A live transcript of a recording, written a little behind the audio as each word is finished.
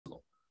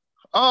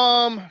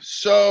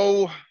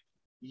So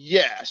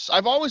yes,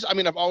 I've always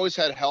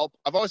had help.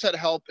 I've always had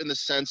help in the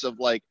sense of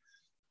like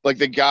the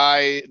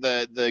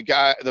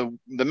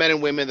men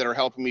and women that are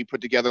helping me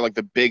put together like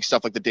the big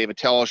stuff, like the David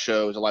Tell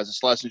shows, Eliza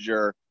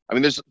Schlesinger. I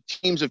mean, there's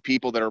teams of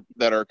people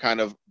that are kind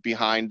of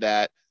behind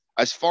that.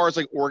 As far as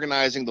like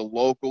organizing the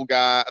local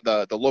guy,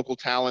 the local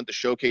talent, the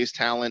showcase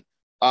talent,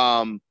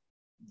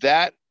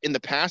 that in the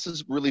past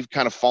has really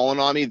kind of fallen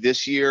on me.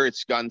 This year,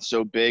 it's gotten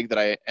so big that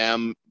I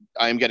am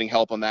getting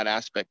help on that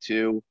aspect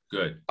too.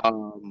 Good.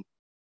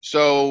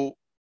 So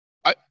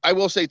I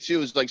will say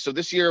too is like, so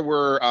this year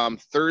we're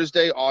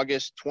Thursday,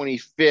 August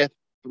 25th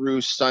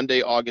through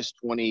Sunday, August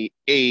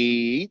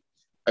 28th,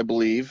 I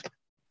believe.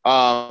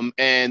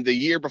 And the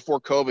year before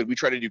COVID, we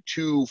tried to do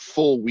 2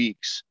 full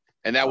weeks,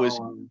 and that was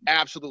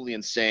absolutely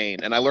insane.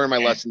 And I learned my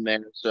lesson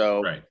there.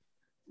 So right.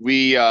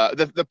 we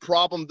the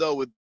problem though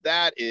with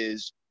that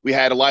is we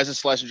had Eliza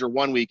Schlesinger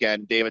one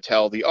weekend, David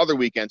Tell the other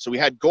weekend. So we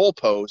had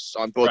goalposts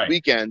on both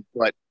weekends,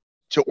 but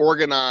to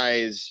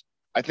organize,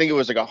 I think it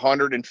was like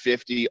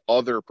 150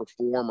 other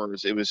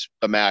performers. It was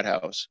a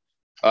madhouse.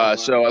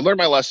 So I learned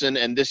my lesson,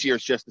 and this year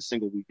it's just a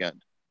single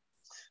weekend.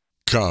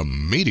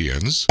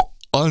 Comedians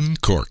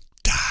Uncorked.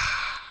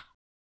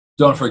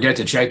 Don't forget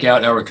to check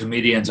out our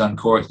Comedians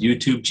Uncorked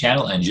YouTube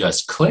channel and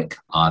just click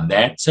on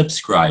that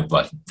subscribe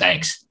button.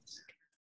 Thanks.